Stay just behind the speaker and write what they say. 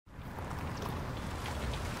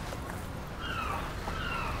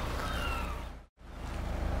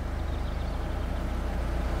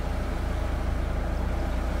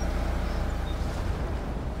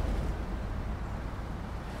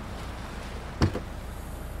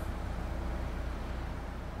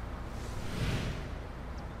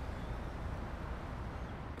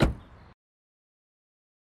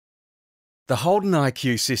The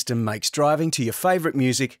Holden-iQ system makes driving to your favourite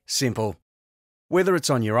music simple. Whether it's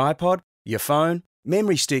on your iPod, your phone,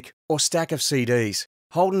 memory stick or stack of CDs,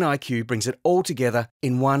 Holden-iQ brings it all together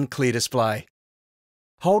in one clear display.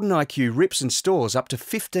 Holden-iQ rips and stores up to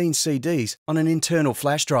 15 CDs on an internal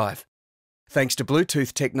flash drive. Thanks to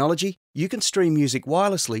Bluetooth technology, you can stream music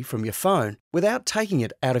wirelessly from your phone without taking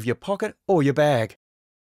it out of your pocket or your bag.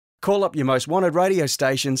 Call up your most wanted radio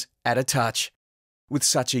stations at a touch. With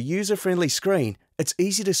such a user-friendly screen, it's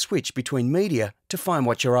easy to switch between media to find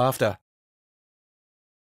what you're after.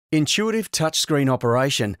 Intuitive touchscreen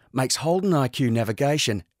operation makes Holden-iQ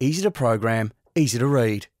navigation easy to program, easy to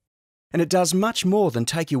read. And it does much more than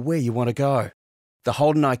take you where you want to go. The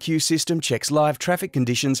Holden-iQ system checks live traffic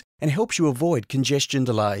conditions and helps you avoid congestion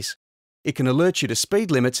delays. It can alert you to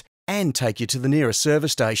speed limits and take you to the nearest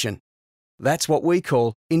service station. That's what we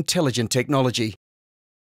call intelligent technology.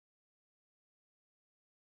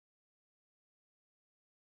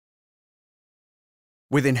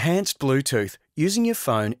 With enhanced Bluetooth, using your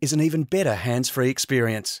phone is an even better hands-free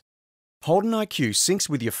experience. Holden-iQ syncs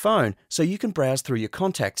with your phone so you can browse through your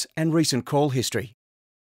contacts and recent call history.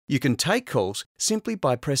 You can take calls simply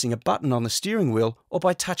by pressing a button on the steering wheel or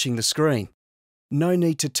by touching the screen. No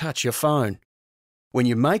need to touch your phone. When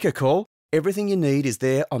you make a call, everything you need is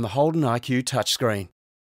there on the Holden-iQ touchscreen.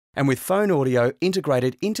 And with phone audio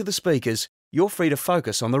integrated into the speakers, you're free to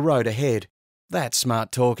focus on the road ahead. That's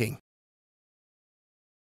smart talking.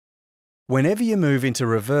 Whenever you move into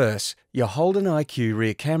reverse, your Holden-iQ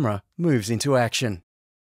rear camera moves into action.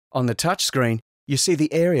 On the touchscreen, you see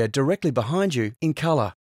the area directly behind you in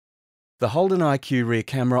colour. The Holden-iQ rear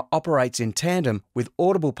camera operates in tandem with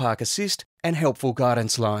audible park assist and helpful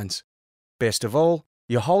guidance lines. Best of all,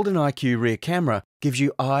 your Holden-iQ rear camera gives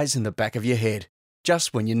you eyes in the back of your head,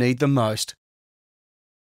 just when you need them most.